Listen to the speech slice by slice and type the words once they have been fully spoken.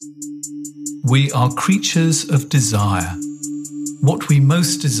We are creatures of desire. What we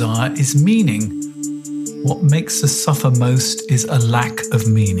most desire is meaning. What makes us suffer most is a lack of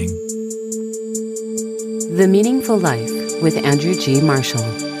meaning. The Meaningful Life with Andrew G. Marshall.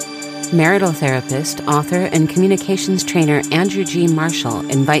 Marital therapist, author, and communications trainer Andrew G. Marshall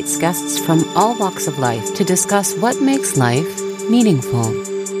invites guests from all walks of life to discuss what makes life meaningful.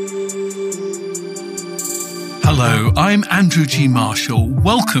 Hello, I'm Andrew G. Marshall.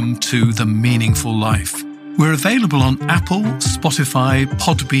 Welcome to The Meaningful Life. We're available on Apple, Spotify,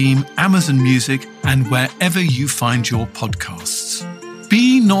 Podbean, Amazon Music, and wherever you find your podcasts.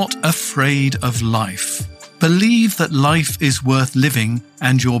 Be not afraid of life. Believe that life is worth living,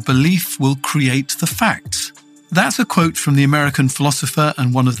 and your belief will create the facts. That's a quote from the American philosopher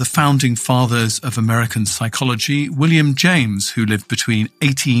and one of the founding fathers of American psychology, William James, who lived between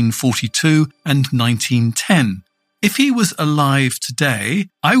 1842 and 1910. If he was alive today,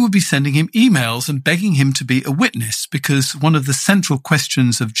 I would be sending him emails and begging him to be a witness, because one of the central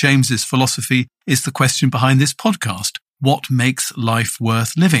questions of James's philosophy is the question behind this podcast: what makes life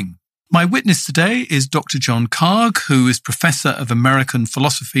worth living? My witness today is Dr. John Kaag, who is Professor of American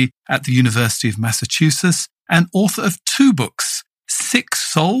Philosophy at the University of Massachusetts and author of 2 books, Sick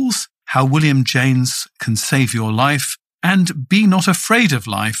Souls, How William James Can Save Your Life, and Be Not Afraid of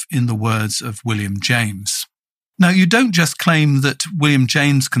Life, in the words of William James. Now, you don't just claim that William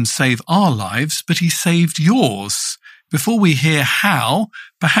James can save our lives, but he saved yours. Before we hear how,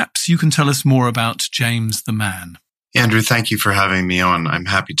 perhaps you can tell us more about James the man. Andrew, thank you for having me on. I'm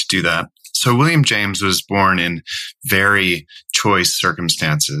happy to do that. So William James was born in very choice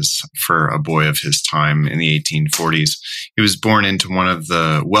circumstances for a boy of his time in the 1840s. He was born into one of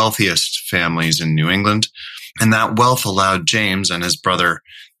the wealthiest families in New England, and that wealth allowed James and his brother,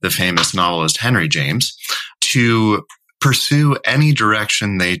 the famous novelist Henry James, to pursue any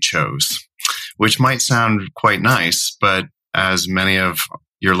direction they chose, which might sound quite nice, but as many of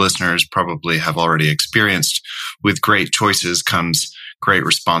your listeners probably have already experienced, with great choices comes great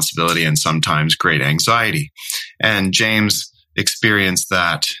responsibility and sometimes great anxiety. And James experienced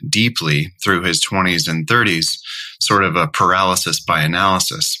that deeply through his 20s and 30s, sort of a paralysis by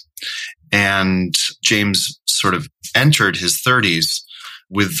analysis. And James sort of entered his 30s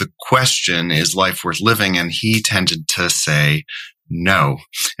with the question, is life worth living? And he tended to say no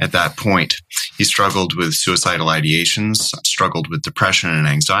at that point. He struggled with suicidal ideations, struggled with depression and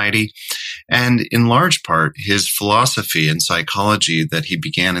anxiety. And in large part, his philosophy and psychology that he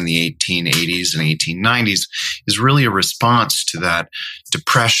began in the 1880s and 1890s is really a response to that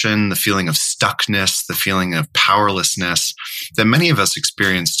depression, the feeling of stuckness, the feeling of powerlessness that many of us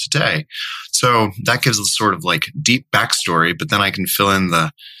experience today. So that gives us sort of like deep backstory, but then I can fill in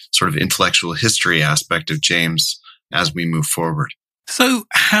the sort of intellectual history aspect of James as we move forward. So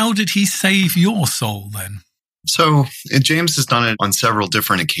how did he save your soul then? So James has done it on several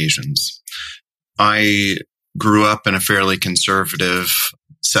different occasions. I grew up in a fairly conservative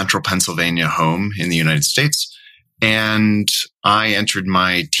central Pennsylvania home in the United States, and I entered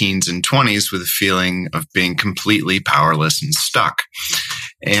my teens and 20s with a feeling of being completely powerless and stuck.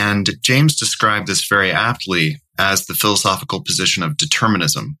 And James described this very aptly as the philosophical position of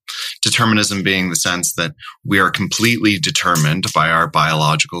determinism. Determinism being the sense that we are completely determined by our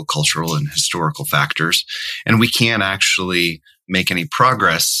biological, cultural, and historical factors, and we can't actually make any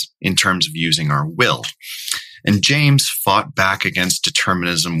progress in terms of using our will. And James fought back against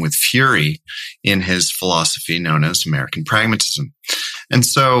determinism with fury in his philosophy known as American pragmatism. And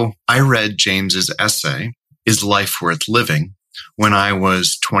so I read James's essay, Is Life Worth Living?, when I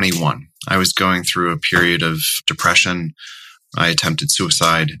was 21. I was going through a period of depression. I attempted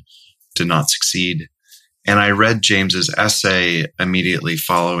suicide, did not succeed. And I read James's essay immediately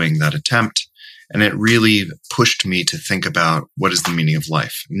following that attempt, and it really pushed me to think about what is the meaning of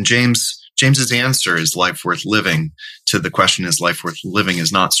life. And James's answer, is life worth living, to the question, is life worth living,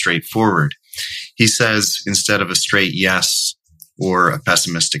 is not straightforward. He says, instead of a straight yes or a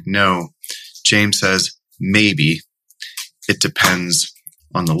pessimistic no, James says, maybe. It depends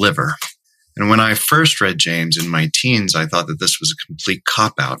on the liver. And when I first read James in my teens, I thought that this was a complete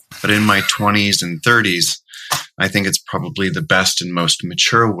cop-out. But in my 20s and 30s, I think it's probably the best and most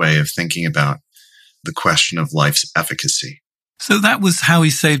mature way of thinking about the question of life's efficacy. So that was how he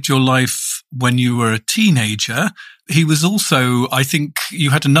saved your life when you were a teenager. He was also, I think, you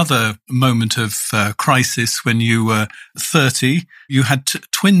had another moment of crisis when you were 30. You had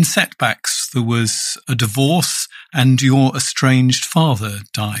twin setbacks. There was a divorce and your estranged father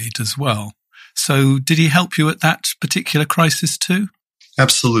died as well. So did he help you at that particular crisis too?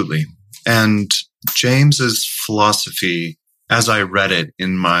 Absolutely. And James's philosophy as I read it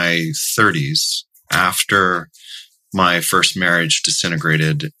in my 30s, after my first marriage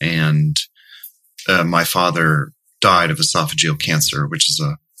disintegrated and my father died of esophageal cancer, which is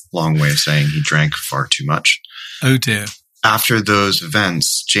a long way of saying he drank far too much. Oh dear. After those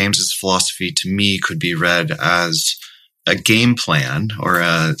events, James's philosophy to me could be read as a game plan or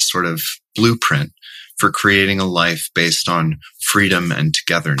a sort of blueprint for creating a life based on freedom and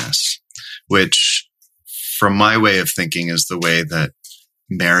togetherness, which from my way of thinking is the way that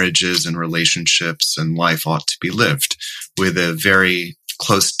marriages and relationships and life ought to be lived, with a very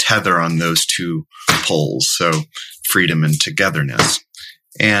close tether on those two poles. So freedom and togetherness.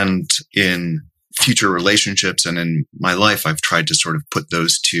 And in future relationships and in my life, I've tried to sort of put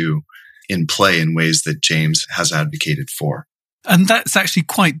those two in play in ways that James has advocated for. And that's actually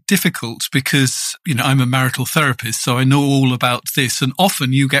quite difficult because, I'm a marital therapist, so I know all about this. And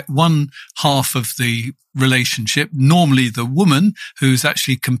often you get one half of the relationship, normally the woman who's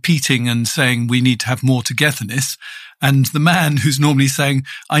actually competing and saying we need to have more togetherness, and the man who's normally saying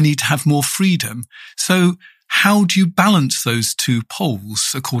I need to have more freedom. So how do you balance those two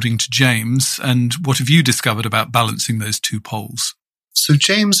poles, according to James? And what have you discovered about balancing those two poles? So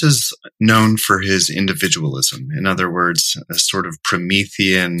James is known for his individualism. In other words, a sort of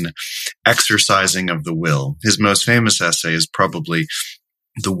Promethean exercising of the will. His most famous essay is probably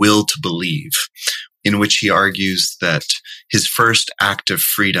The Will to Believe, in which he argues that his first act of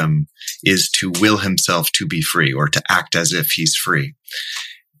freedom is to will himself to be free, or to act as if he's free.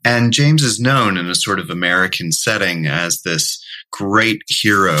 And James is known in a sort of American setting as this great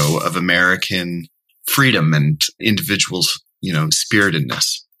hero of American freedom and individuals'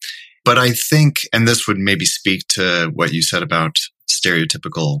 spiritedness. But I think, and this would maybe speak to what you said about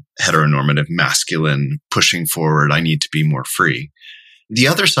stereotypical heteronormative masculine pushing forward, I need to be more free. The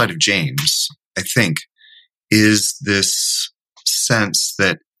other side of James, I think, is this sense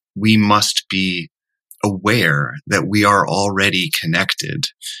that we must be aware that we are already connected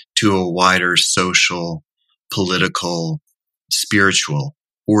to a wider social, political, spiritual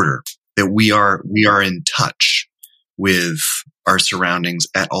order, that we are in touch with our surroundings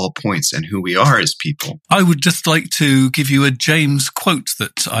at all points and who we are as people. I would just like to give you a James quote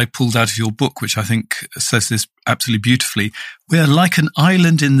that I pulled out of your book, which I think says this absolutely beautifully. We are like an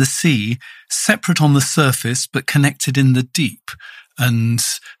island in the sea, separate on the surface, but connected in the deep. And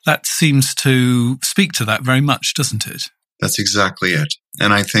that seems to speak to that very much, doesn't it? That's exactly it.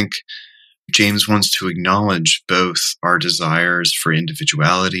 And I think James wants to acknowledge both our desires for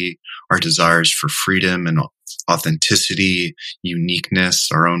individuality, our desires for freedom and authenticity, uniqueness,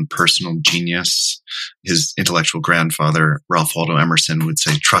 our own personal genius. His intellectual grandfather, Ralph Waldo Emerson, would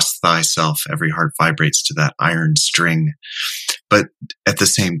say, trust thyself, every heart vibrates to that iron string. But at the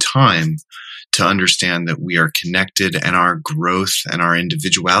same time, to understand that we are connected and our growth and our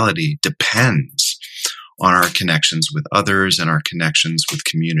individuality depends on our connections with others and our connections with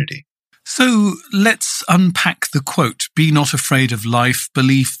community. So let's unpack the quote, be not afraid of life,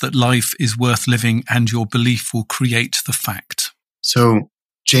 believe that life is worth living and your belief will create the fact. So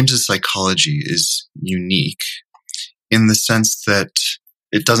James's psychology is unique in the sense that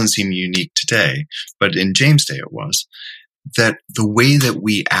it doesn't seem unique today, but in James' day it was, that the way that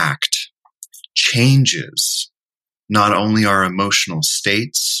we act changes not only our emotional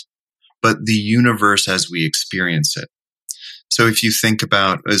states, but the universe as we experience it. So if you think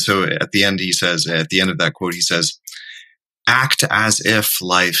about, so at the end of that quote, he says, act as if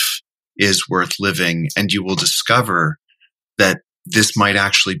life is worth living, and you will discover that this might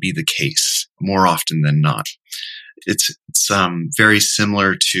actually be the case more often than not. It's very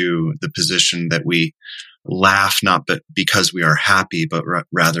similar to the position that we laugh not but because we are happy, but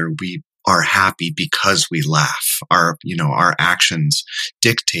rather we are happy because we laugh. Our actions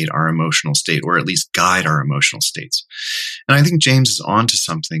dictate our emotional state, or at least guide our emotional states. And I think James is onto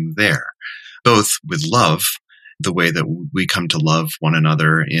something there, both with love, the way that we come to love one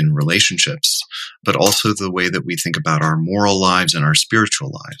another in relationships, but also the way that we think about our moral lives and our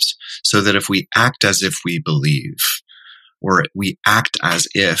spiritual lives. So that if we act as if we believe, or we act as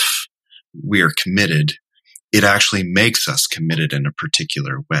if we are committed, it actually makes us committed in a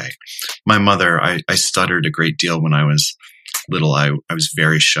particular way. My mother, I stuttered a great deal when I was little. I was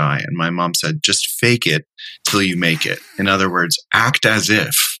very shy. And my mom said, just fake it till you make it. In other words, act as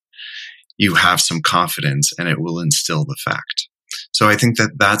if you have some confidence and it will instill the fact. So I think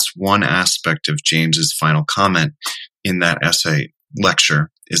that that's one aspect of James's final comment in that essay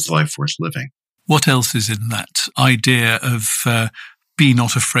lecture, Is Life Worth Living? What else is in that idea of be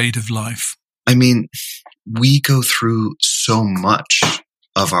not afraid of life? I mean, we go through so much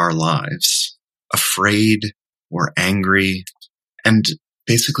of our lives afraid or angry and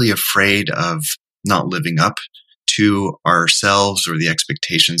basically afraid of not living up to ourselves or the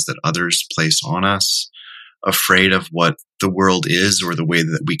expectations that others place on us, afraid of what the world is or the way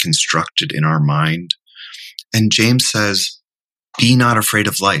that we construct it in our mind. And James says, be not afraid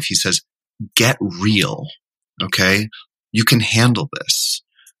of life. He says, get real, okay? You can handle this.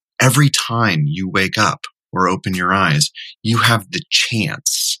 Every time you wake up or open your eyes, you have the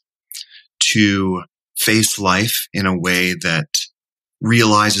chance to face life in a way that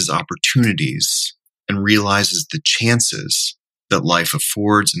realizes opportunities and realizes the chances that life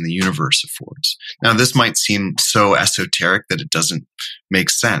affords and the universe affords. Now, this might seem so esoteric that it doesn't make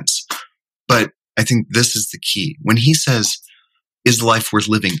sense, but I think this is the key. When he says, is life worth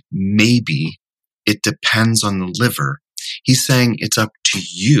living? Maybe. It depends on the liver. He's saying it's up to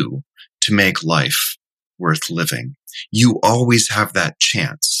you to make life worth living. You always have that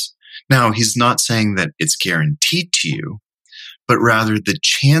chance. Now, he's not saying that it's guaranteed to you, but rather the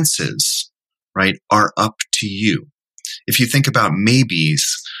chances, right, are up to you. If you think about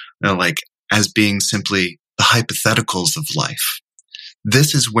maybes, like as being simply the hypotheticals of life,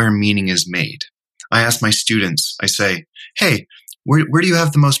 this is where meaning is made. I ask my students, I say, hey, where do you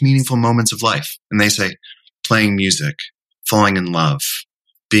have the most meaningful moments of life? And they say, playing music, falling in love,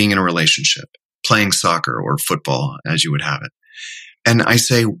 being in a relationship, playing soccer or football, as you would have it. And I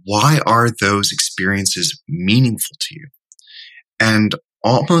say, why are those experiences meaningful to you? And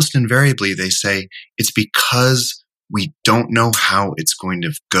almost invariably, they say, it's because we don't know how it's going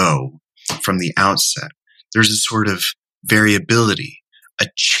to go from the outset. There's a sort of variability, a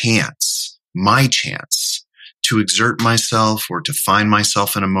chance, my chance to exert myself or to find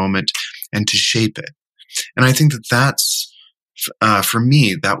myself in a moment and to shape it. And I think that that's, for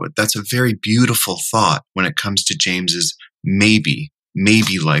me, that's a very beautiful thought when it comes to James's maybe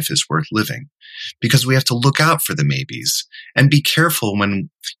life is worth living, because we have to look out for the maybes and be careful when,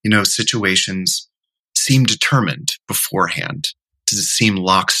 situations seem determined beforehand, to seem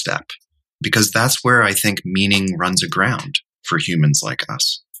lockstep, because that's where I think meaning runs aground for humans like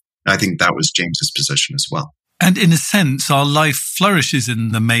us. I think that was James's position as well. And in a sense, our life flourishes in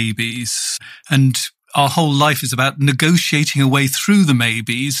the maybes, and our whole life is about negotiating a way through the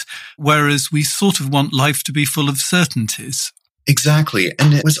maybes, whereas we sort of want life to be full of certainties. Exactly.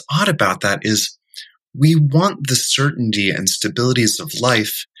 And what's odd about that is we want the certainty and stabilities of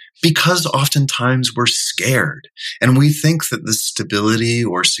life because oftentimes we're scared and we think that the stability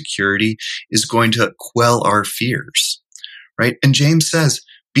or security is going to quell our fears, right? And James says,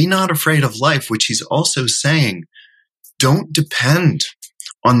 be not afraid of life, which he's also saying, don't depend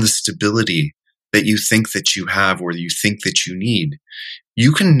on the stability that you think that you have or you think that you need.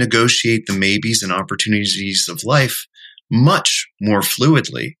 You can negotiate the maybes and opportunities of life much more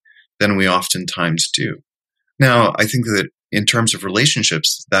fluidly than we oftentimes do. Now, I think that in terms of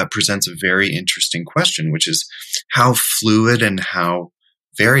relationships, that presents a very interesting question, which is how fluid and how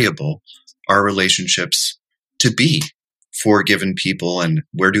variable are relationships to be for given people, and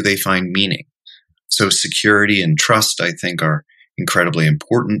where do they find meaning? So security and trust, I think, are incredibly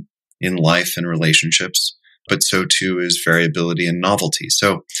important in life and relationships, but so too is variability and novelty.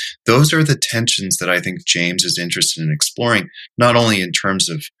 So those are the tensions that I think James is interested in exploring, not only in terms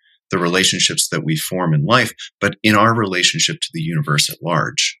of the relationships that we form in life, but in our relationship to the universe at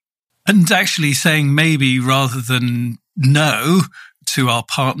large. And actually saying maybe rather than no to our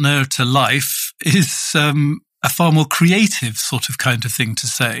partner, to life, is a far more creative sort of kind of thing to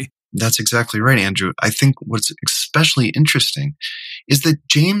say. That's exactly right, Andrew. I think what's especially interesting is that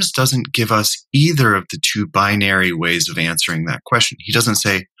James doesn't give us either of the two binary ways of answering that question. He doesn't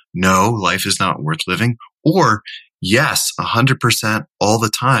say, no, life is not worth living, or yes, 100% all the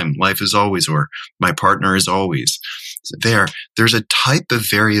time, life is always, or my partner is always there. There's a type of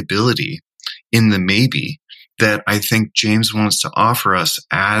variability in the maybe that I think James wants to offer us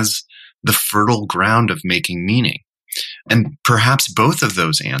as the fertile ground of making meaning. And perhaps both of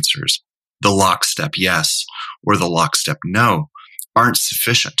those answers, the lockstep yes or the lockstep no, aren't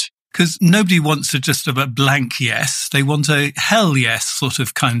sufficient. Because nobody wants just a blank yes. They want a hell yes sort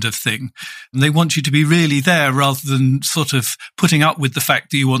of kind of thing. And they want you to be really there rather than sort of putting up with the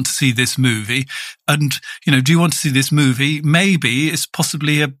fact that you want to see this movie. And, do you want to see this movie? Maybe it's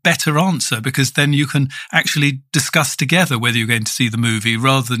possibly a better answer, because then you can actually discuss together whether you're going to see the movie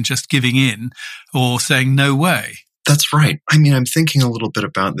rather than just giving in or saying no way. That's right. I mean, I'm thinking a little bit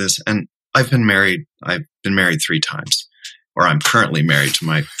about this, and I've been married 3 times. Or I'm currently married to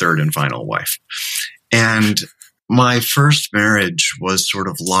my third and final wife. And my first marriage was sort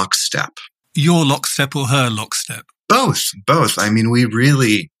of lockstep. Your lockstep or her lockstep? Both. I mean, we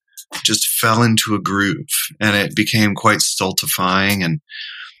really just fell into a groove, and it became quite stultifying, and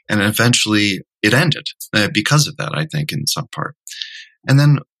eventually it ended because of that, I think, in some part. And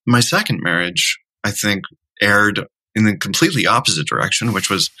then my second marriage, I think, erred in the completely opposite direction, which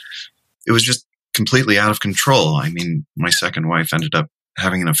was, it was just completely out of control. I mean, my second wife ended up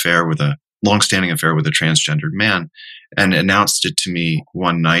having a long-standing affair with a transgendered man, and announced it to me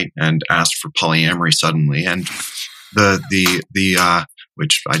one night and asked for polyamory suddenly. And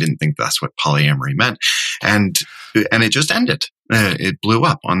which I didn't think that's what polyamory meant. And it just ended. It blew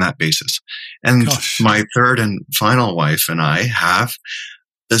up on that basis. And my third and final wife and I have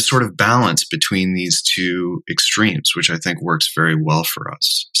this sort of balance between these two extremes, which I think works very well for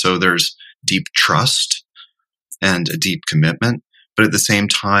us. So there's deep trust and a deep commitment, but at the same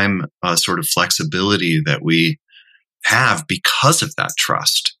time, a sort of flexibility that we have because of that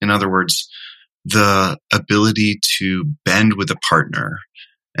trust. In other words, the ability to bend with a partner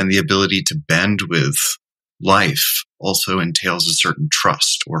and the ability to bend with life also entails a certain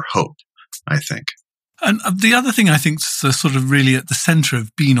trust or hope, I think. And the other thing I think is sort of really at the center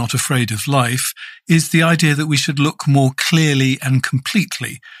of Be Not Afraid of Life is the idea that we should look more clearly and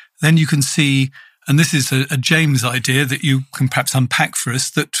completely. Then you can see, and this is a James idea that you can perhaps unpack for us,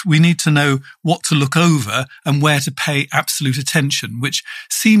 that we need to know what to look over and where to pay absolute attention, which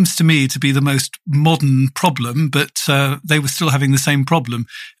seems to me to be the most modern problem, but they were still having the same problem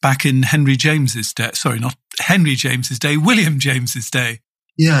back in Henry James's day. Sorry, not Henry James's day, William James's day.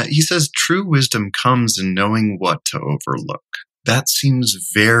 Yeah, he says true wisdom comes in knowing what to overlook. That seems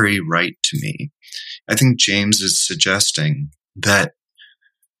very right to me. I think James is suggesting that,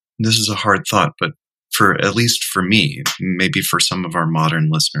 this is a hard thought, but at least for me, maybe for some of our modern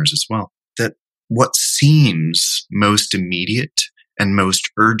listeners as well, that what seems most immediate and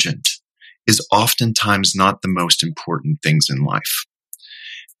most urgent is oftentimes not the most important things in life.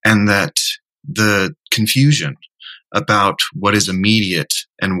 And that the confusion about what is immediate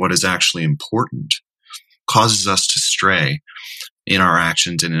and what is actually important causes us to stray in our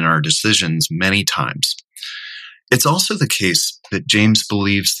actions and in our decisions many times. It's also the case that James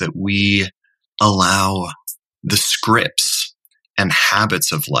believes that we allow the scripts and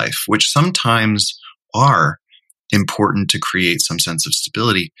habits of life, which sometimes are important to create some sense of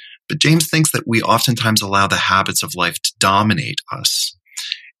stability, but James thinks that we oftentimes allow the habits of life to dominate us,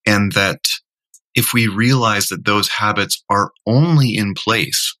 and that if we realize that those habits are only in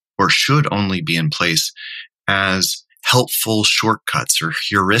place, or should only be in place, as helpful shortcuts or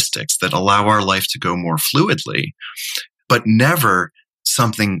heuristics that allow our life to go more fluidly, but never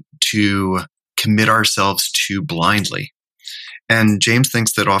something to commit ourselves to blindly. And James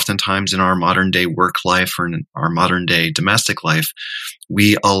thinks that oftentimes in our modern day work life or in our modern day domestic life,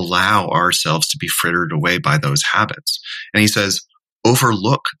 we allow ourselves to be frittered away by those habits. And he says,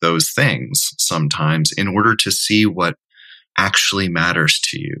 overlook those things sometimes in order to see what actually matters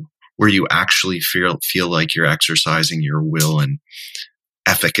to you, where you actually feel like you're exercising your will in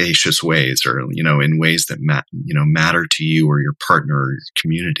efficacious ways, or, in ways that matter to you or your partner or your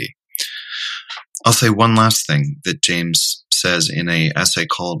community. I'll say one last thing that James says in an essay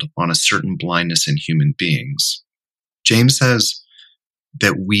called On a Certain Blindness in Human Beings. James says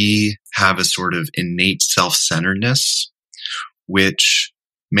that we have a sort of innate self-centeredness, which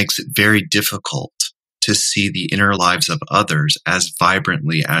makes it very difficult to see the inner lives of others as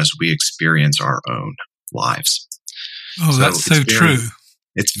vibrantly as we experience our own lives. Oh, that's so true.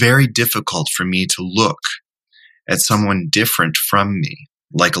 It's very difficult for me to look at someone different from me,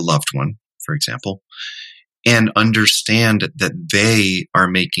 like a loved one, for example, and understand that they are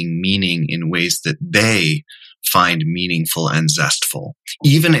making meaning in ways that they find meaningful and zestful,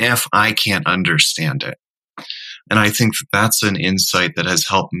 even if I can't understand it. And I think that's an insight that has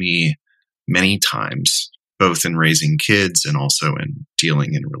helped me many times, both in raising kids and also in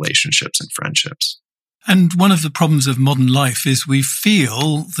dealing in relationships and friendships. And one of the problems of modern life is we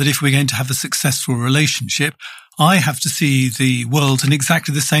feel that if we're going to have a successful relationship, I have to see the world in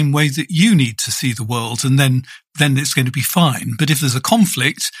exactly the same way that you need to see the world, and then it's going to be fine. But if there's a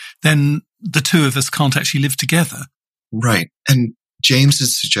conflict, then the two of us can't actually live together. Right. And James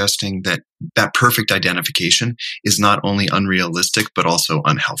is suggesting that perfect identification is not only unrealistic, but also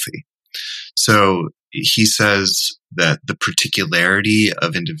unhealthy. So he says that the particularity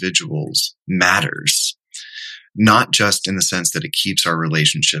of individuals matters, not just in the sense that it keeps our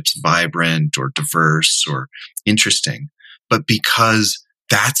relationships vibrant or diverse or interesting, but because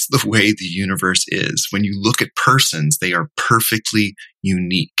that's the way the universe is. When you look at persons, they are perfectly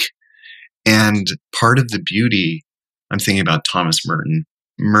unique. And part of the beauty, I'm thinking about Thomas Merton.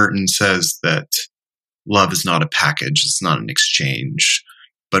 Merton says that love is not a package. It's not an exchange.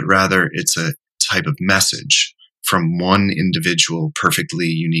 but rather it's a type of message from one individual, perfectly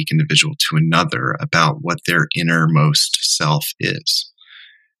unique individual, to another about what their innermost self is.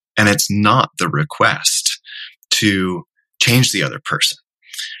 And it's not the request to change the other person,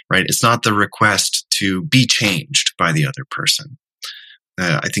 right? It's not the request to be changed by the other person.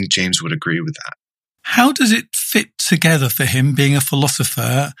 I think James would agree with that. How does it fit together for him being a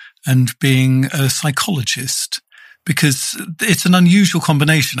philosopher and being a psychologist? Because it's an unusual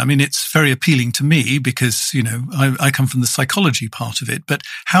combination. I mean, it's very appealing to me because, I come from the psychology part of it. But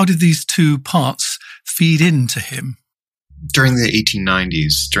how did these two parts feed into him? During the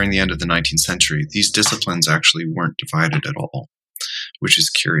 1890s, during the end of the 19th century, these disciplines actually weren't divided at all, which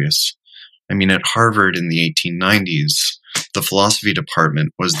is curious. I mean, at Harvard in the 1890s, the philosophy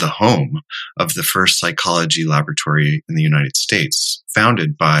department was the home of the first psychology laboratory in the United States,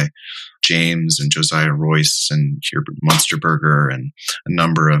 founded by James and Josiah Royce and Herbert Munsterberger and a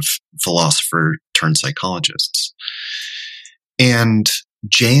number of philosopher-turned-psychologists. And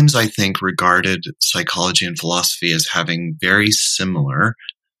James, I think, regarded psychology and philosophy as having very similar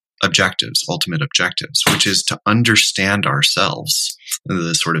objectives, ultimate objectives, which is to understand ourselves.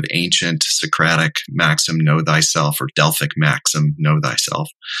 The sort of ancient Socratic maxim, know thyself, or Delphic maxim, know thyself.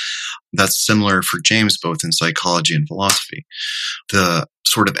 That's similar for James, both in psychology and philosophy. The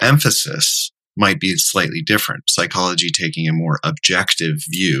sort of emphasis might be slightly different. Psychology taking a more objective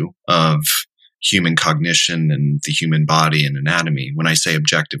view of human cognition and the human body and anatomy. When I say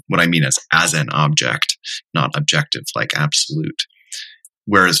objective, what I mean is as an object, not objective like absolute.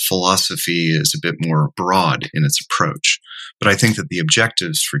 Whereas philosophy is a bit more broad in its approach. But I think that the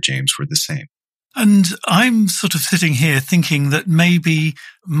objectives for James were the same. And I'm sort of sitting here thinking that maybe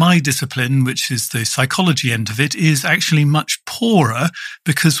my discipline, which is the psychology end of it, is actually much poorer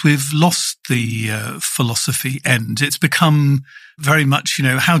because we've lost the philosophy end. It's become very much,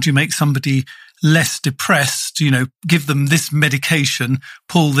 how do you make somebody less depressed, give them this medication,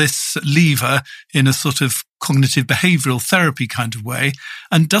 pull this lever in a sort of cognitive behavioral therapy kind of way,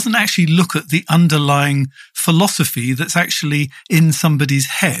 and doesn't actually look at the underlying philosophy that's actually in somebody's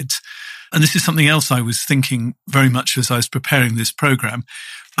head. And this is something else I was thinking very much as I was preparing this program.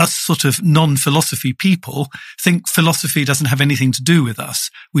 Us sort of non-philosophy people think philosophy doesn't have anything to do with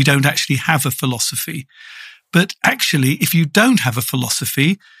us. We don't actually have a philosophy. But actually, if you don't have a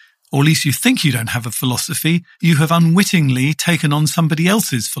philosophy, or at least you think you don't have a philosophy, you have unwittingly taken on somebody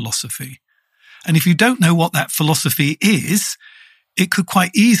else's philosophy. And if you don't know what that philosophy is, it could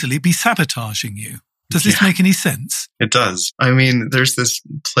quite easily be sabotaging you. Does this make any sense? It does. I mean, there's this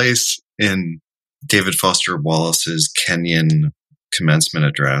place in David Foster Wallace's Kenyan commencement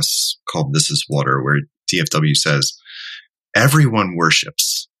address called This is Water, where DFW says, everyone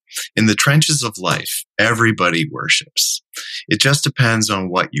worships. In the trenches of life, everybody worships. It just depends on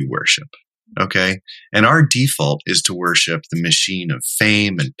what you worship. Okay? And our default is to worship the machine of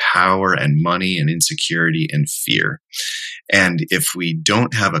fame and power and money and insecurity and fear. And if we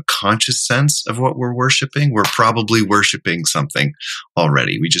don't have a conscious sense of what we're worshiping, we're probably worshiping something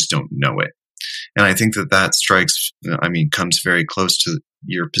already. We just don't know it. And I think that comes very close to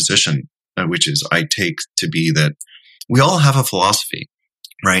your position, which is I take to be that we all have a philosophy.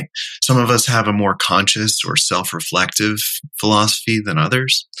 Right? Some of us have a more conscious or self-reflective philosophy than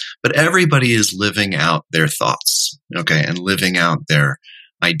others, but everybody is living out their thoughts, okay, and living out their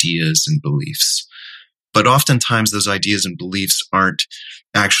ideas and beliefs. But oftentimes those ideas and beliefs aren't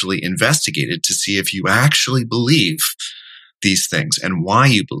actually investigated to see if you actually believe these things and why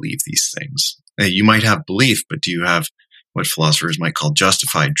you believe these things. You might have belief, but do you have what philosophers might call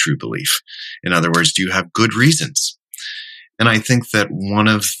justified true belief? In other words, do you have good reasons? And I think that one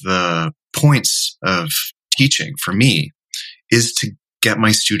of the points of teaching for me is to get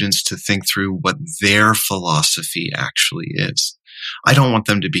my students to think through what their philosophy actually is. I don't want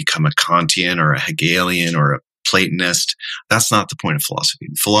them to become a Kantian or a Hegelian or a Platonist. That's not the point of philosophy.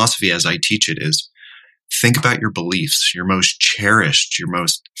 Philosophy, as I teach it, is think about your beliefs, your most cherished, your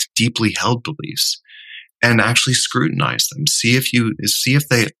most deeply held beliefs, and actually scrutinize them. See if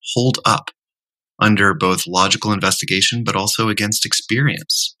they hold up under both logical investigation, but also against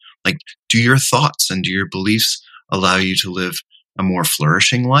experience. Like, do your thoughts and do your beliefs allow you to live a more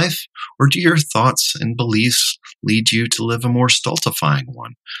flourishing life? Or do your thoughts and beliefs lead you to live a more stultifying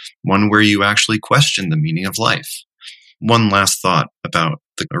one where you actually question the meaning of life? One last thought about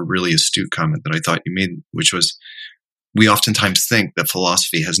a really astute comment that I thought you made, which was, we oftentimes think that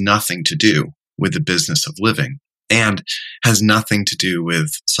philosophy has nothing to do with the business of living. And has nothing to do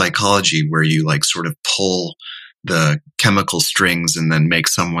with psychology where you sort of pull the chemical strings and then make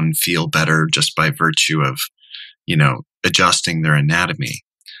someone feel better just by virtue of, adjusting their anatomy.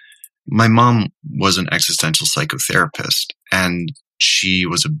 my mom was an existential psychotherapist, and she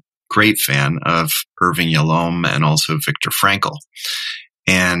was a great fan of Irving Yalom and also Viktor Frankl.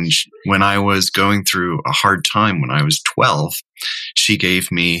 And when I was going through a hard time when I was 12, she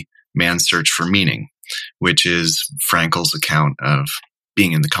gave me Man's Search for Meaning, which is Frankl's account of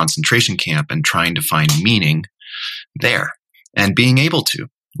being in the concentration camp and trying to find meaning there and being able to,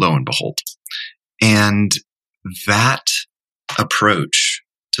 lo and behold. And that approach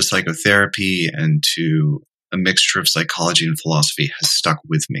to psychotherapy and to a mixture of psychology and philosophy has stuck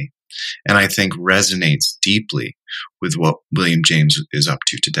with me, and I think resonates deeply with what William James is up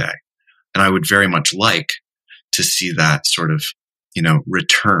to today. And I would very much like to see that sort of,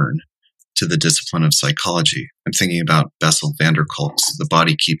 return to the discipline of psychology. I'm thinking about Bessel van der Kolk's The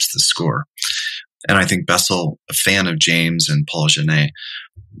Body Keeps the Score. And I think Bessel, a fan of James and Paul Genet,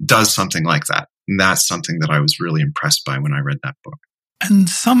 does something like that. And that's something that I was really impressed by when I read that book. And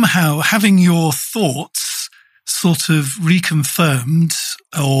somehow having your thoughts sort of reconfirmed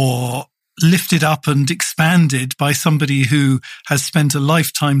or lifted up and expanded by somebody who has spent a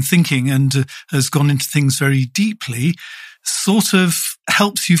lifetime thinking and has gone into things very deeply sort of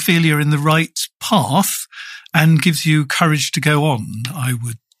helps you feel you're in the right path and gives you courage to go on, I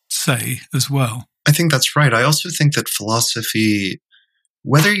would say, as well. I think that's right. I also think that philosophy,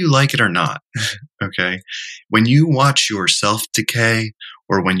 whether you like it or not, okay, when you watch yourself decay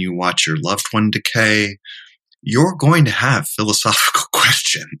or when you watch your loved one decay, you're going to have philosophical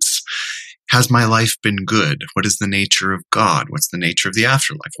questions. Has my life been good? What is the nature of God? What's the nature of the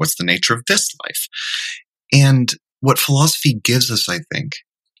afterlife? What's the nature of this life? And what philosophy gives us, I think,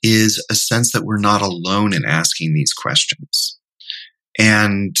 is a sense that we're not alone in asking these questions.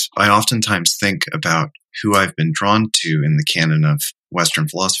 And I oftentimes think about who I've been drawn to in the canon of Western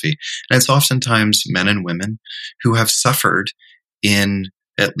philosophy. And it's oftentimes men and women who have suffered in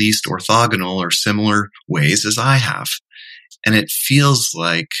at least orthogonal or similar ways as I have. And it feels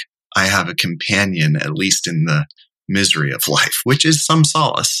like I have a companion, at least in the misery of life, which is some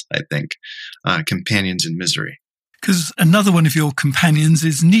solace, I think, companions in misery. Because another one of your companions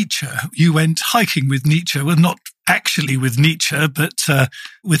is Nietzsche. You went hiking with Nietzsche. Well, not actually with Nietzsche, but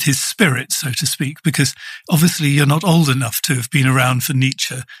with his spirit, so to speak, because obviously you're not old enough to have been around for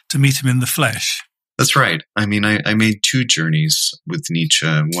Nietzsche to meet him in the flesh. That's right. I mean, I made two journeys with Nietzsche,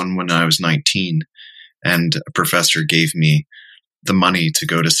 one when I was 19, and a professor gave me the money to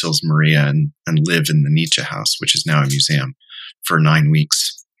go to Sils Maria and live in the Nietzsche house, which is now a museum, for 9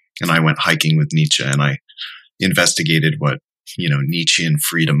 weeks. And I went hiking with Nietzsche, and I investigated what, Nietzschean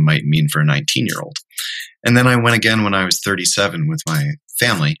freedom might mean for a 19-year-old. And then I went again when I was 37 with my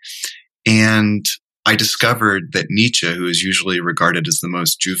family. And I discovered that Nietzsche, who is usually regarded as the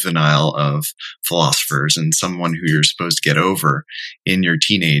most juvenile of philosophers and someone who you're supposed to get over in your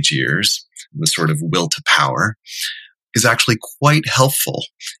teenage years, the sort of will to power, is actually quite helpful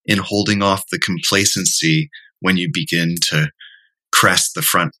in holding off the complacency when you begin to crest the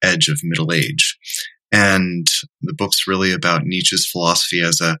front edge of middle age. And the book's really about Nietzsche's philosophy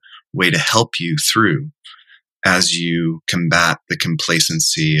as a way to help you through as you combat the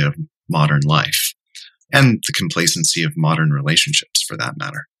complacency of modern life and the complacency of modern relationships, for that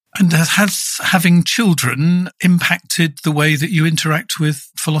matter. And has having children impacted the way that you interact with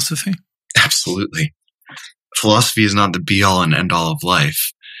philosophy? Absolutely. Philosophy is not the be-all and end-all of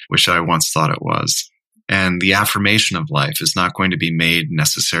life, which I once thought it was. And the affirmation of life is not going to be made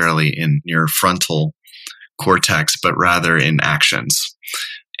necessarily in your frontal cortex, but rather in actions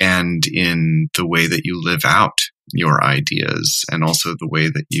and in the way that you live out your ideas and also the way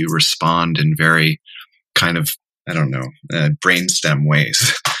that you respond in very kind of, brainstem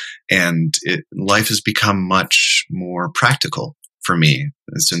ways. And life has become much more practical for me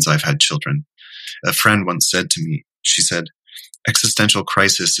since I've had children. A friend once said to me, she said, existential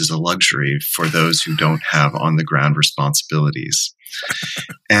crisis is a luxury for those who don't have on-the-ground responsibilities.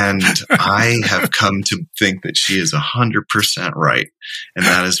 And I have come to think that she is 100% right. And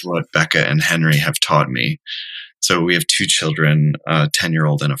that is what Becca and Henry have taught me. So we have two children, a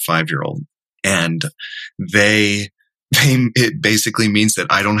 10-year-old and a 5-year-old. And it basically means that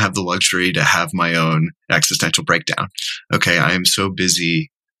I don't have the luxury to have my own existential breakdown. Okay, I am so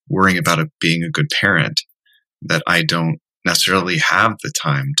busy worrying about being a good parent that I don't necessarily have the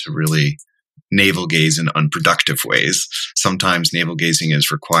time to really navel gaze in unproductive ways. Sometimes navel gazing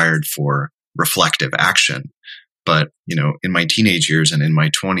is required for reflective action. But, in my teenage years and in my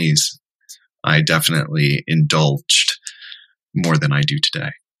 20s, I definitely indulged more than I do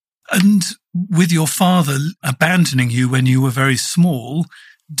today. And with your father abandoning you when you were very small,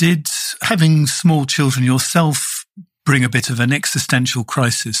 did having small children yourself bring a bit of an existential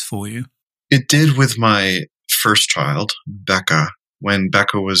crisis for you? It did with my first child, Becca. When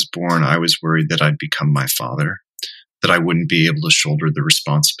Becca was born, I was worried that I'd become my father, that I wouldn't be able to shoulder the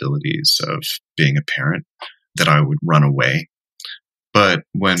responsibilities of being a parent, that I would run away. But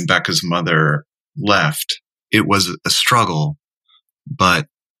when Becca's mother left, it was a struggle, but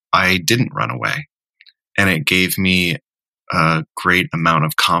I didn't run away. And it gave me a great amount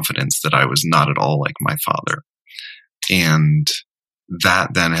of confidence that I was not at all like my father. And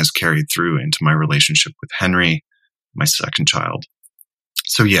that then has carried through into my relationship with Henry, my second child.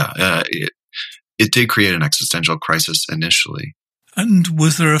 So it did create an existential crisis initially. And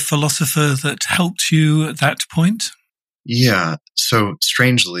was there a philosopher that helped you at that point? Yeah. So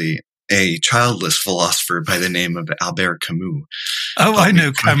strangely, a childless philosopher by the name of Albert Camus. Oh, I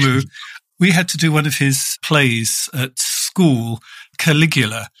know Camus. We had to do one of his plays at school,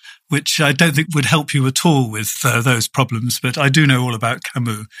 Caligula, which I don't think would help you at all with those problems, but I do know all about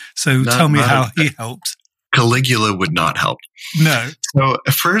Camus. So tell me how he helped. Caligula would not help. No. So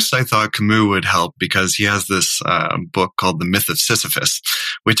at first I thought Camus would help because he has this book called The Myth of Sisyphus,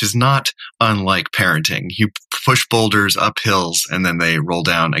 which is not unlike parenting. You push boulders up hills and then they roll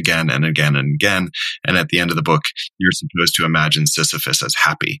down again and again and again. And at the end of the book, you're supposed to imagine Sisyphus as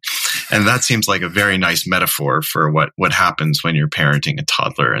happy. And that seems like a very nice metaphor for what happens when you're parenting a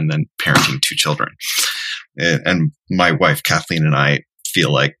toddler and then parenting two children. And my wife, Kathleen, and I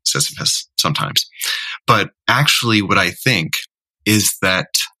feel like Sisyphus sometimes. But actually what I think is that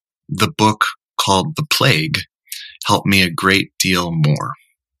the book called The Plague helped me a great deal more.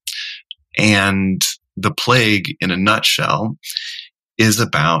 And The Plague, in a nutshell, is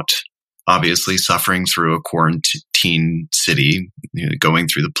about obviously suffering through a quarantine city, going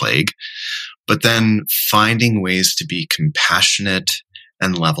through the plague, but then finding ways to be compassionate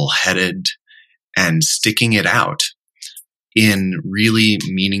and level-headed and sticking it out in really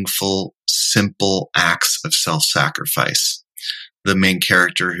meaningful, simple acts of self-sacrifice. The main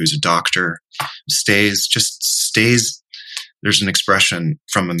character, who's a doctor, stays. There's an expression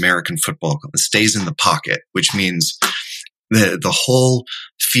from American football, stays in the pocket, which means the whole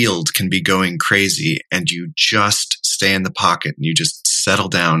field can be going crazy and you just stay in the pocket and you just settle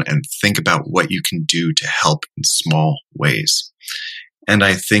down and think about what you can do to help in small ways. And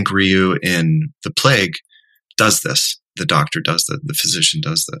I think Ryu in The Plague does this. The doctor does that. The physician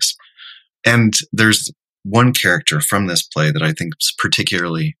does this. And there's one character from this play that I think is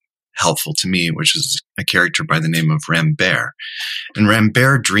particularly helpful to me, which is a character by the name of Rambert. And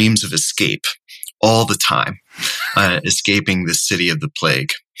Rambert dreams of escape all the time, escaping the city of the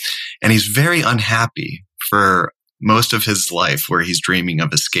plague. And he's very unhappy for most of his life where he's dreaming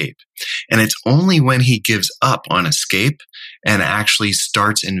of escape. And it's only when he gives up on escape and actually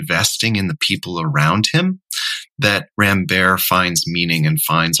starts investing in the people around him that Rambert finds meaning and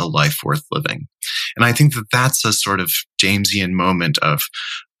finds a life worth living. And I think that that's a sort of Jamesian moment of,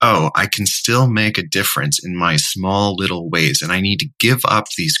 oh, I can still make a difference in my small little ways, and I need to give up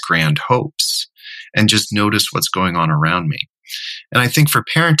these grand hopes and just notice what's going on around me. And I think for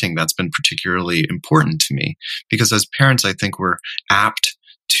parenting, that's been particularly important to me because as parents, I think we're apt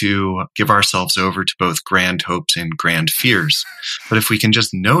to give ourselves over to both grand hopes and grand fears. But if we can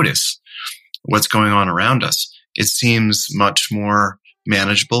just notice what's going on around us, it seems much more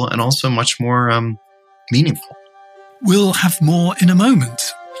manageable and also much more meaningful. We'll have more in a moment.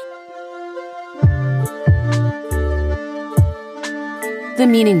 The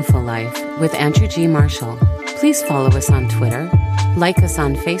Meaningful Life with Andrew G. Marshall. Please follow us on Twitter, like us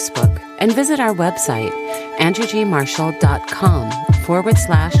on Facebook, and visit our website,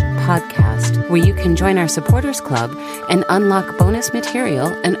 andrewgmarshall.com/podcast, where you can join our supporters club and unlock bonus material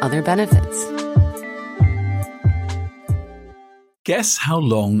and other benefits. Guess how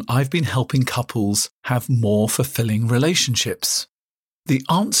long I've been helping couples have more fulfilling relationships? The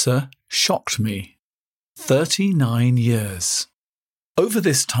answer shocked me. 39 years. Over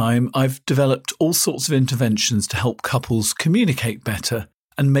this time, I've developed all sorts of interventions to help couples communicate better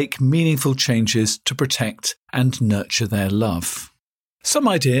and make meaningful changes to protect and nurture their love. Some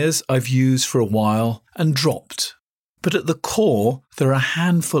ideas I've used for a while and dropped, but at the core, there are a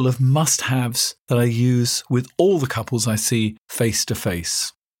handful of must-haves that I use with all the couples I see face to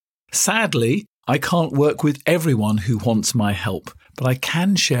face. Sadly, I can't work with everyone who wants my help, but I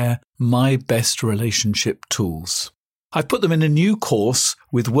can share my best relationship tools. I've put them in a new course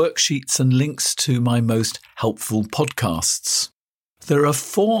with worksheets and links to my most helpful podcasts. There are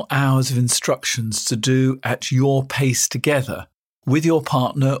 4 hours of instructions to do at your pace together, with your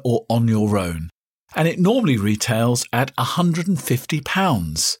partner or on your own. And it normally retails at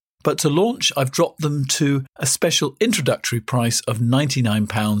 £150, But to launch, I've dropped them to a special introductory price of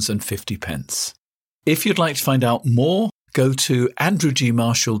 £99.50. If you'd like to find out more, go to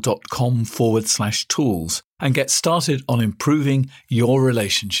andrewgmarshall.com/tools and get started on improving your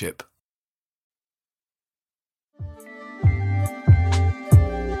relationship.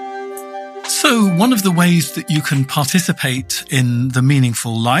 So one of the ways that you can participate in the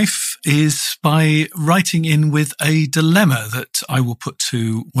meaningful life is by writing in with a dilemma that I will put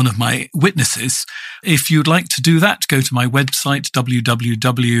to one of my witnesses. If you'd like to do that, go to my website,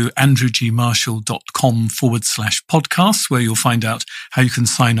 www.andrewgmarshall.com/podcasts, where you'll find out how you can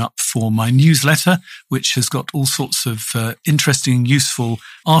sign up for my newsletter, which has got all sorts of interesting, useful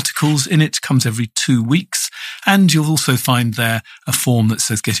articles in it. Comes every 2 weeks. And you'll also find there a form that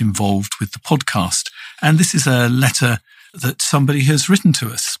says get involved with the podcast. And this is a letter that somebody has written to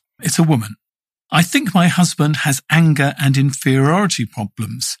us. It's a woman. I think my husband has anger and inferiority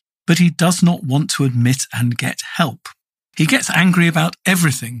problems, but he does not want to admit and get help. He gets angry about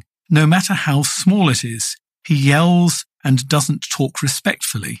everything, no matter how small it is. He yells and doesn't talk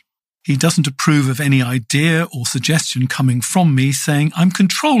respectfully. He doesn't approve of any idea or suggestion coming from me saying I'm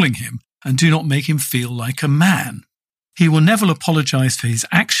controlling him and do not make him feel like a man. He will never apologize for his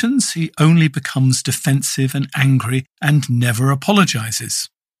actions. He only becomes defensive and angry and never apologizes.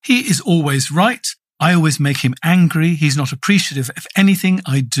 He is always right. I always make him angry. He's not appreciative of anything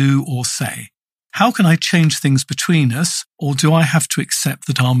I do or say. How can I change things between us, or do I have to accept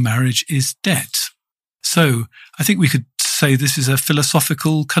that our marriage is dead? So I think we could say this is a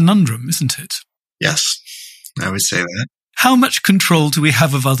philosophical conundrum, isn't it? Yes, I would say that. How much control do we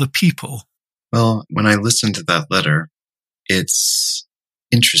have of other people? Well, when I listened to that letter, it's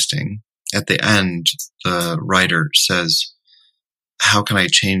interesting. At the end, the writer says, how can I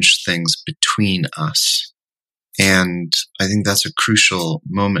change things between us? And I think that's a crucial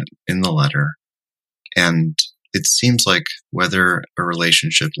moment in the letter. And it seems like whether a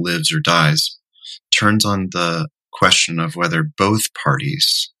relationship lives or dies turns on the question of whether both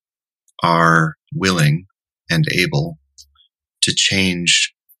parties are willing and able to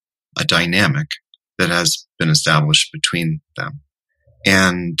change a dynamic that has been established between them.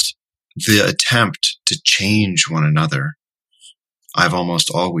 And the attempt to change one another, I've almost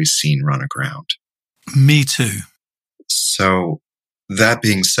always seen run aground. Me too. So that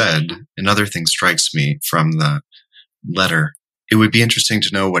being said, another thing strikes me from the letter. It would be interesting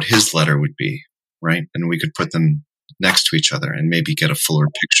to know what his letter would be, right? And we could put them next to each other and maybe get a fuller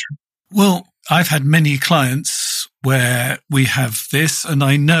picture. Well, I've had many clients where we have this, and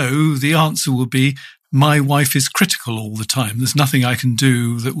I know the answer will be, my wife is critical all the time. There's nothing I can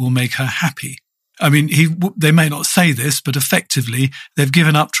do that will make her happy. I mean, they may not say this, but effectively they've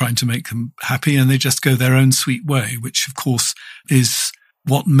given up trying to make them happy and they just go their own sweet way, which of course is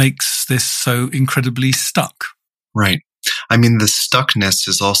what makes this so incredibly stuck. Right. I mean, the stuckness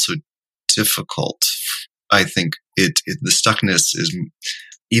is also difficult. I think the stuckness is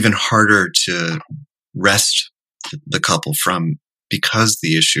even harder to wrest the couple from because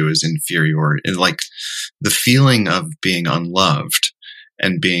the issue is inferior. Like the feeling of being unloved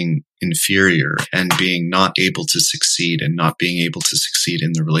and being inferior and being not able to succeed and not being able to succeed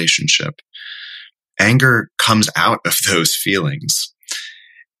in the relationship. Anger comes out of those feelings.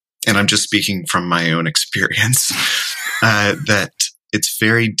 And I'm just speaking from my own experience, that it's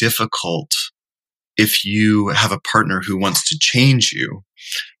very difficult if you have a partner who wants to change you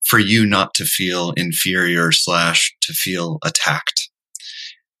for you not to feel inferior / to feel attacked.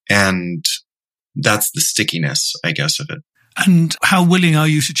 And that's the stickiness, I guess, of it. And how willing are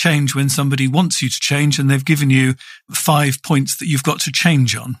you to change when somebody wants you to change and they've given you 5 points that you've got to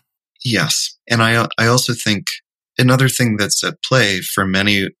change on? Yes. And I also think another thing that's at play for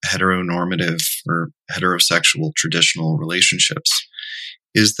many heteronormative or heterosexual traditional relationships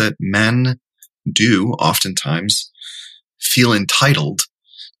is that men do oftentimes feel entitled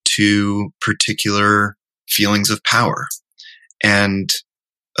to particular feelings of power. And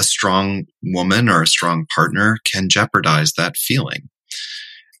a strong woman or a strong partner can jeopardize that feeling.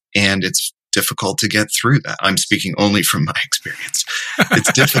 And it's difficult to get through that. I'm speaking only from my experience.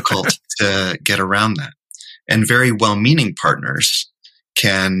 It's difficult to get around that. And very well-meaning partners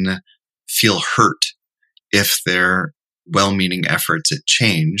can feel hurt if their well-meaning efforts at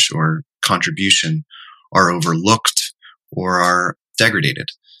change or contribution are overlooked or are degraded.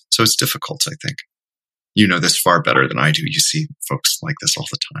 So it's difficult, I think. You know this far better than I do. You see folks like this all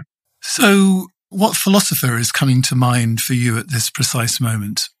the time. So what philosopher is coming to mind for you at this precise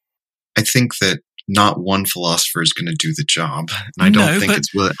moment? I think that not one philosopher is going to do the job. And I don't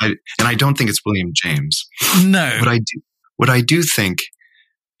think it's William James. No. What I do think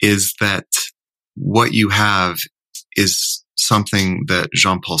is that what you have is something that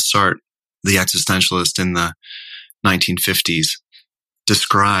Jean-Paul Sartre, the existentialist in the 1950s,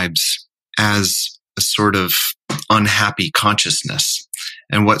 describes as a sort of unhappy consciousness.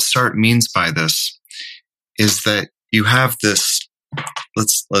 And what Sartre means by this is that you have this,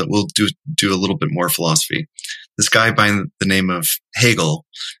 we'll do a little bit more philosophy. This guy by the name of Hegel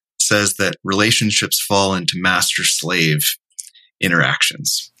says that relationships fall into master-slave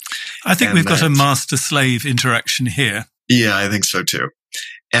interactions. I think we've got a master-slave interaction here. Yeah, I think so too.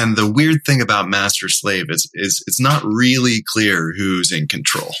 And the weird thing about master-slave is it's not really clear who's in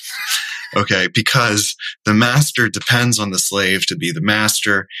control. Okay, because the master depends on the slave to be the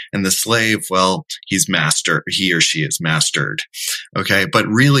master, and the slave, well, he or she is mastered. Okay, but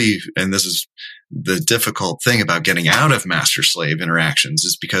really, and this is the difficult thing about getting out of master-slave interactions,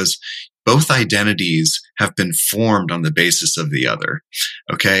 is because both identities have been formed on the basis of the other.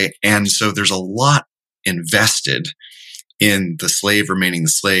 Okay, and so there's a lot invested in the slave remaining the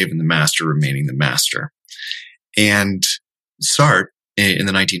slave and the master remaining the master. And Sartre, in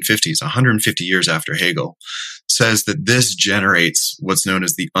the 1950s, 150 years after Hegel, says that this generates what's known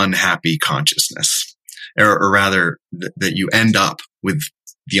as the unhappy consciousness, or rather that you end up with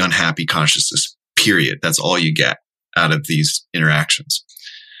the unhappy consciousness, period. That's all you get out of these interactions.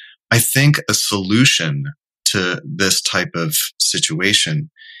 I think a solution to this type of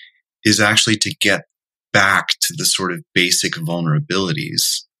situation is actually to get back to the sort of basic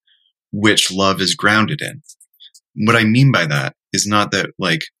vulnerabilities which love is grounded in. What I mean by that is not that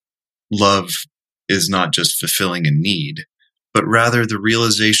love is not just fulfilling a need, but rather the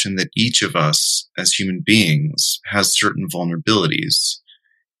realization that each of us as human beings has certain vulnerabilities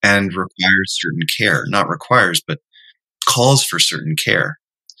and requires certain care. Not requires, but calls for certain care.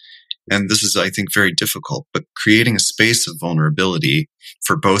 And this is, I think, very difficult, but creating a space of vulnerability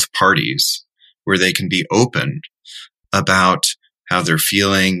for both parties where they can be open about how they're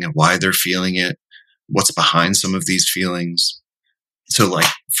feeling, why they're feeling it, what's behind some of these feelings. So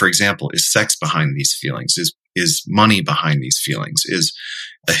for example, is sex behind these feelings? Is money behind these feelings? Is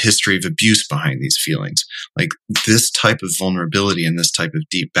a history of abuse behind these feelings? This type of vulnerability and this type of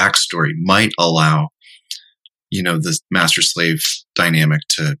deep backstory might allow, the master-slave dynamic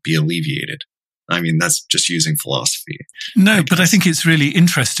to be alleviated. I mean, that's just using philosophy. No, but I think it's really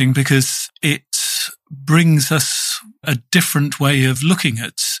interesting because it brings us a different way of looking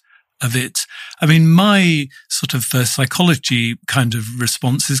at it. I mean, my sort of psychology kind of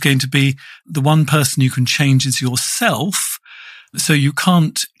response is going to be the one person you can change is yourself. So you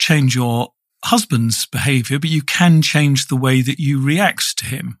can't change your husband's behavior, but you can change the way that you react to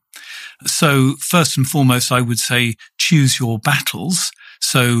him. So first and foremost, I would say choose your battles.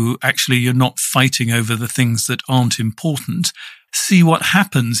 So actually you're not fighting over the things that aren't important. See what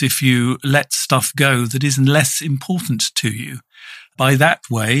happens if you let stuff go that is less important to you. By that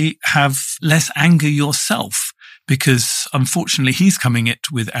way, have less anger yourself, because unfortunately he's coming at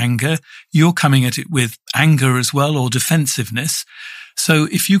it with anger. You're coming at it with anger as well, or defensiveness. So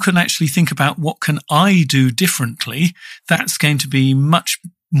if you can actually think about what can I do differently, that's going to be much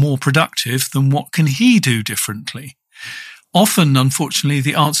more productive than what can he do differently. Often, unfortunately,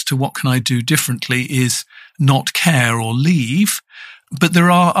 the answer to what can I do differently is not care or leave, but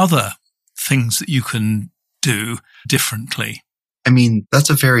there are other things that you can do differently. I mean, that's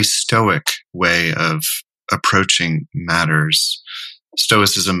a very stoic way of approaching matters.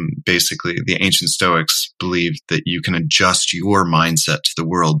 Stoicism, basically, the ancient Stoics believed that you can adjust your mindset to the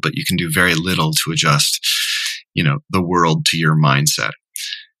world, but you can do very little to adjust, the world to your mindset.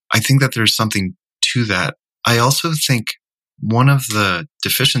 I think that there's something to that. I also think one of the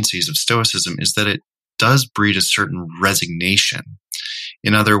deficiencies of Stoicism is that it does breed a certain resignation.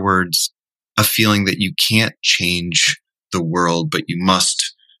 In other words, a feeling that you can't change the world, but you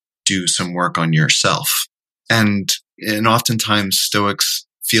must do some work on yourself. And oftentimes Stoics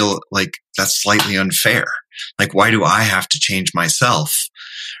feel like that's slightly unfair. Why do I have to change myself,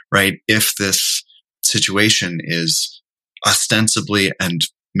 right? If this situation is ostensibly and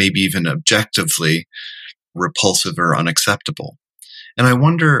maybe even objectively repulsive or unacceptable. And I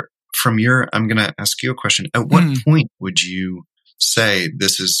wonder I'm going to ask you a question. At what point would you say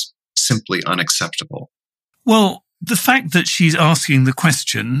this is simply unacceptable? Well, the fact that she's asking the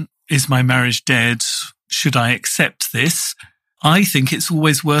question, is my marriage dead? Should I accept this? I think it's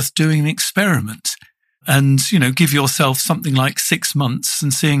always worth doing an experiment and, give yourself something like 6 months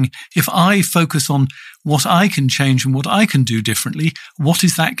and seeing if I focus on what I can change and what I can do differently, what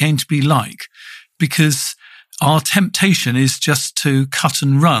is that going to be like? Because our temptation is just to cut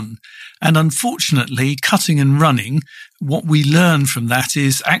and run. And unfortunately, cutting and running, what we learn from that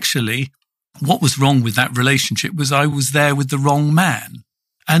is actually what was wrong with that relationship was I was there with the wrong man.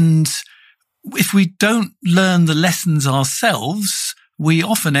 And if we don't learn the lessons ourselves, we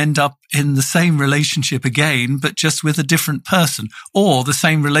often end up in the same relationship again, but just with a different person, or the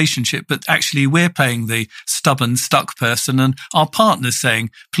same relationship, but actually we're playing the stubborn, stuck person and our partner's saying,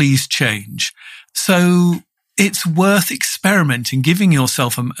 please change. So it's worth experimenting, giving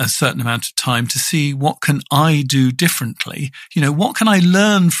yourself a certain amount of time to see what can I do differently? What can I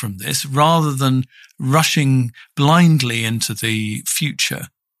learn from this rather than rushing blindly into the future?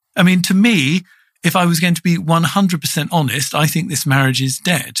 I mean, to me, if I was going to be 100% honest, I think this marriage is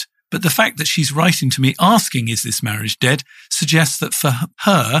dead. But the fact that she's writing to me asking, is this marriage dead, suggests that for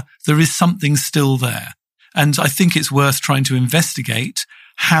her, there is something still there. And I think it's worth trying to investigate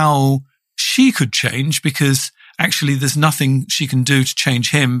how she could change, because actually there's nothing she can do to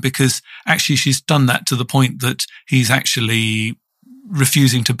change him, because actually she's done that to the point that he's actually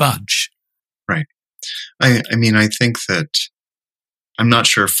refusing to budge. Right. I mean, I think that I'm not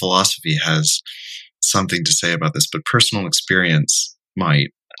sure if philosophy has something to say about this, but personal experience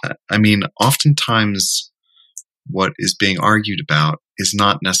might. I mean, oftentimes what is being argued about is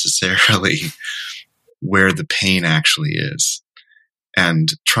not necessarily where the pain actually is. And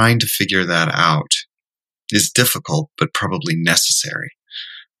trying to figure that out is difficult, but probably necessary.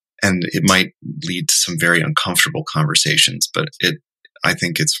 And it might lead to some very uncomfortable conversations, but I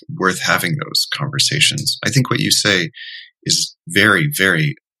think it's worth having those conversations. I think what you say is very,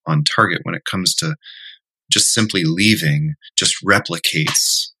 very on target when it comes to just simply leaving, just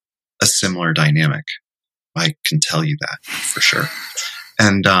replicates a similar dynamic. I can tell you that for sure.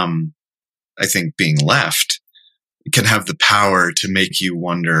 And I think being left can have the power to make you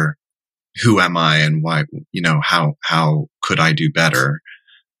wonder, who am I and why, how could I do better?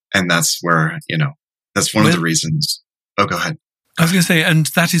 And that's where, that's one of the reasons. Oh, go ahead. I was going to say, and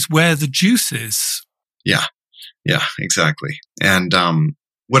that is where the juice is. Yeah, exactly. And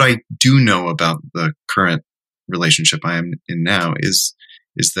what I do know about the current relationship I am in now is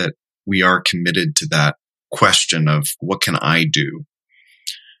that we are committed to that question of what can I do?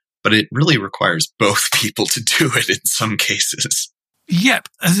 But it really requires both people to do it in some cases. Yep.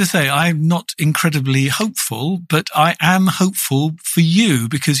 As I say, I'm not incredibly hopeful, but I am hopeful for you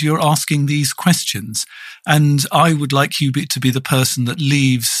because you're asking these questions. And I would like you to be the person that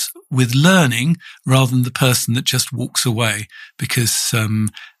leaves with learning rather than the person that just walks away, because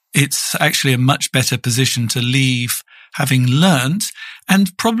it's actually a much better position to leave having learned.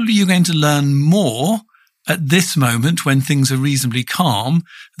 And probably you're going to learn more at this moment when things are reasonably calm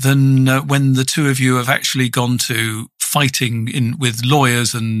than when the two of you have actually gone to fighting with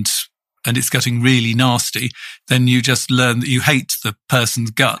lawyers and it's getting really nasty. Then you just learn that you hate the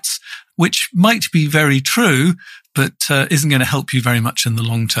person's guts, which might be very true, but isn't going to help you very much in the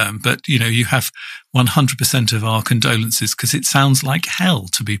long term. But, you have 100% of our condolences because it sounds like hell,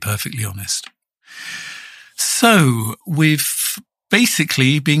 to be perfectly honest. So we've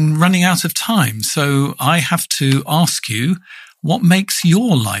basically been running out of time. So I have to ask you, what makes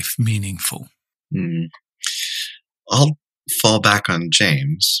your life meaningful? I'll fall back on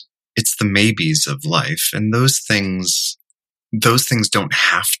James. It's the maybes of life. And those things don't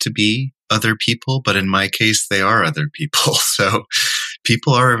have to be other people, but in my case, they are other people. So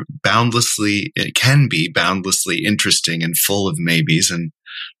people it can be boundlessly interesting and full of maybes. And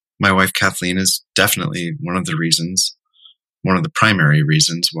my wife, Kathleen, is definitely one of the primary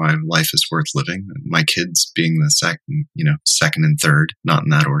reasons why life is worth living. My kids being the second and third, not in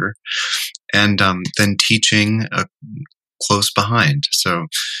that order. And then teaching close behind. So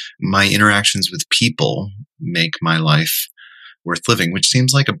my interactions with people make my life worth living, which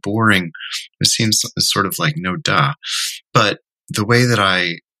seems like it seems sort of like no duh. But the way that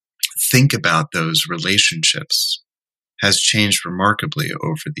I think about those relationships has changed remarkably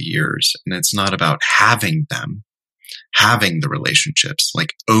over the years. And it's not about having the relationships,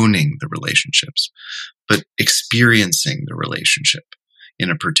 like owning the relationships, but experiencing the relationship in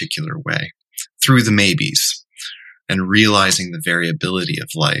a particular way through the maybes and realizing the variability of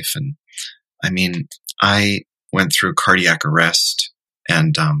life. And I mean, I went through cardiac arrest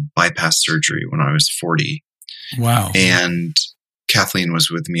and bypass surgery when I was 40. Wow. And Kathleen was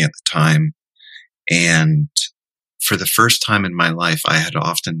with me at the time. And for the first time in my life, I had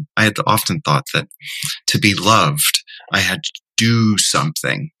often thought that to be loved, I had to do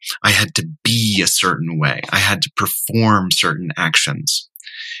something. I had to be a certain way. I had to perform certain actions.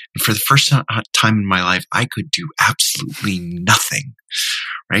 And for the first time in my life, I could do absolutely nothing,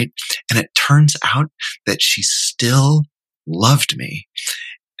 right? And it turns out that she still loved me.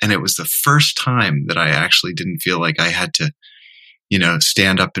 And it was the first time that I actually didn't feel like I had to,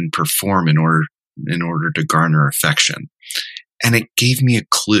 stand up and perform in order to garner affection. And it gave me a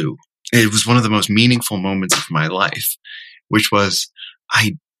clue. It was one of the most meaningful moments of my life, which was,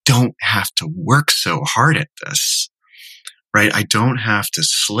 I don't have to work so hard at this, right? I don't have to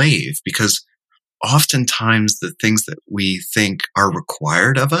slave, because oftentimes the things that we think are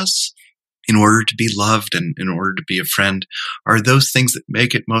required of us in order to be loved and in order to be a friend are those things that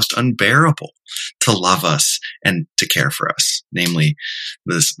make it most unbearable to love us and to care for us, namely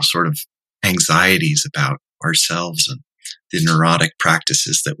this sort of anxieties about ourselves and the neurotic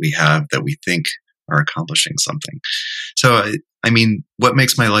practices that we have that we think are accomplishing something. So, what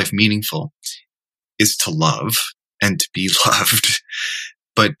makes my life meaningful is to love and to be loved.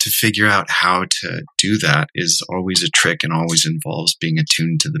 But to figure out how to do that is always a trick and always involves being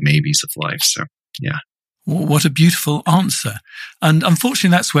attuned to the maybes of life. So, yeah. What a beautiful answer. And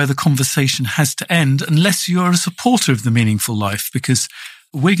unfortunately, that's where the conversation has to end, unless you're a supporter of the meaningful life, because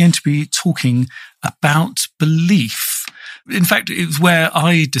we're going to be talking about belief. In fact, it was where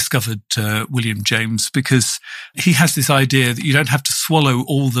I discovered William James, because he has this idea that you don't have to swallow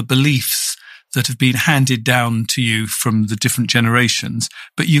all the beliefs that have been handed down to you from the different generations,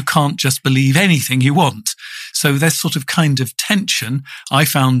 but you can't just believe anything you want. So there's sort of kind of tension I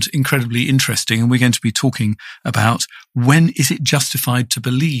found incredibly interesting. And we're going to be talking about when is it justified to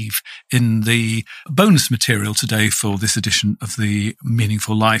believe in the bonus material today for this edition of The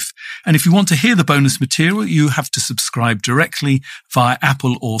Meaningful Life. And if you want to hear the bonus material, you have to subscribe directly via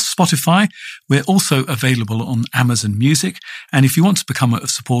Apple or Spotify. We're also available on Amazon Music. And if you want to become a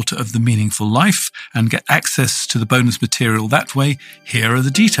supporter of The Meaningful Life and get access to the bonus material that way, here are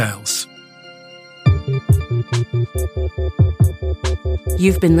the details.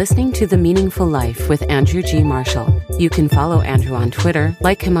 You've been listening to The Meaningful Life with Andrew G. Marshall. You can follow Andrew on Twitter,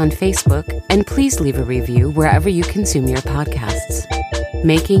 like him on Facebook, and please leave a review wherever you consume your podcasts.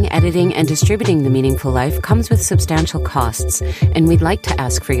 Making, editing, and distributing The Meaningful Life comes with substantial costs, and we'd like to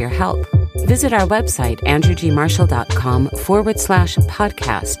ask for your help. Visit our website,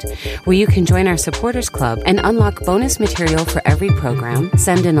 andrewgmarshall.com/podcast, where you can join our supporters club and unlock bonus material for every program,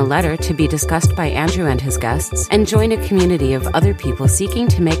 send in a letter to be discussed by Andrew and his guests, and join a community of other people seeking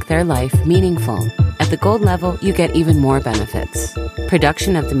to make their life meaningful. At the gold level, you get even more benefits.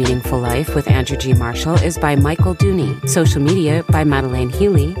 Production of The Meaningful Life with Andrew G. Marshall is by Michael Dooney. Social media by Madeleine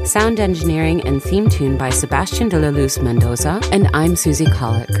Healy. Sound engineering and theme tune by Sebastian de la Luz Mendoza. And I'm Susie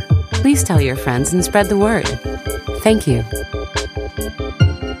Colick. Please tell your friends and spread the word. Thank you.